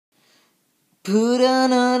Put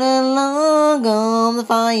another log on the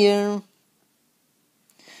fire.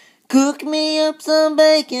 Cook me up some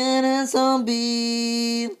bacon and some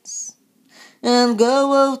beans. And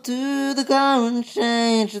go out to the car and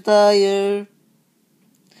change the tire.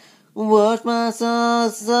 Wash my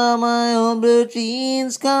socks on my old blue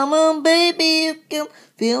jeans. Come on, baby, you can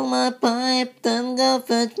fill my pipe. Then go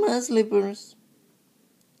fetch my slippers.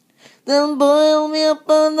 Then boil me up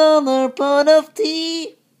another pot of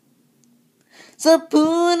tea. So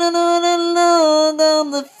put another log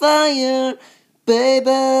on the fire.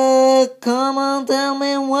 Baby, come on, tell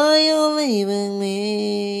me why you're leaving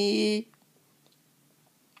me.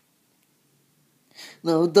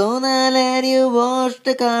 No, don't I let you wash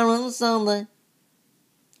the car on Sunday.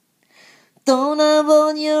 Don't I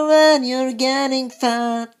warn you when you're getting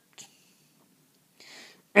fat.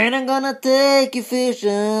 And I'm gonna take you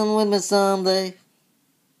fishing with me someday.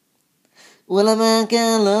 Well, a man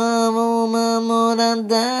can love a woman more than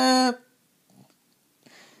that.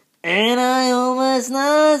 And I always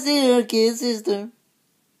nice to your kid sister.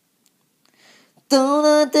 Don't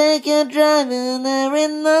I take you driving every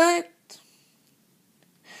night?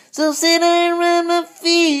 So sit there around my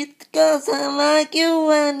feet, 'cause I like you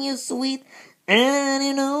when you're sweet. And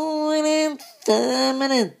you know it ain't time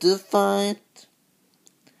to fight.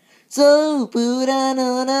 So put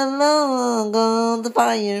another log on the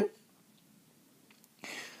fire.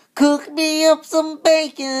 Cook me up some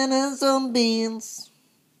bacon and some beans.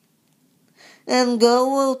 And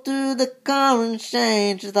go out to the car and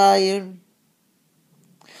change the tire.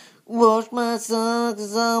 Wash my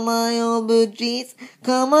socks on my old blue jeans.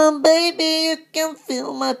 Come on, baby, you can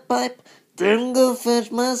fill my pipe. Then go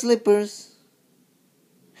fetch my slippers.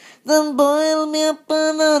 Then boil me up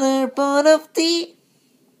another pot of tea.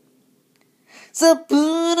 So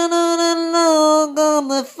put another log on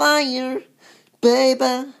the fire.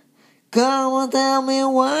 Baby, come on, tell me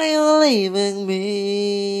why you're leaving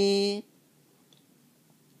me.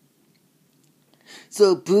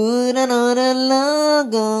 So put another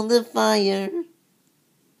log on the fire.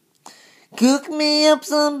 Cook me up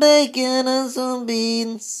some bacon and some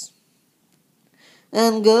beans.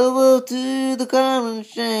 And go out to the car and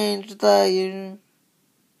change the tire.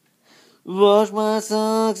 Wash my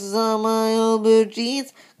socks on my old blue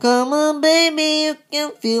jeans. Come on, baby, you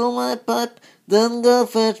can fill my pipe. Then go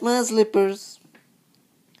fetch my slippers.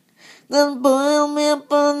 Then boil me up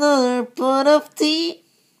another pot of tea.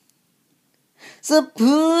 So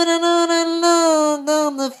put another log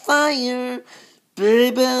on the fire.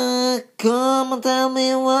 Baby, come and tell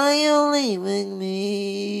me why you're leaving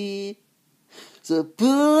me. So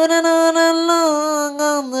put another log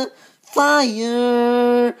on the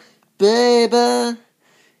fire. Baby,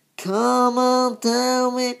 come and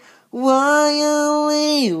tell me why you're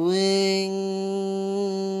leaving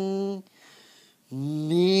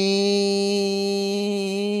me.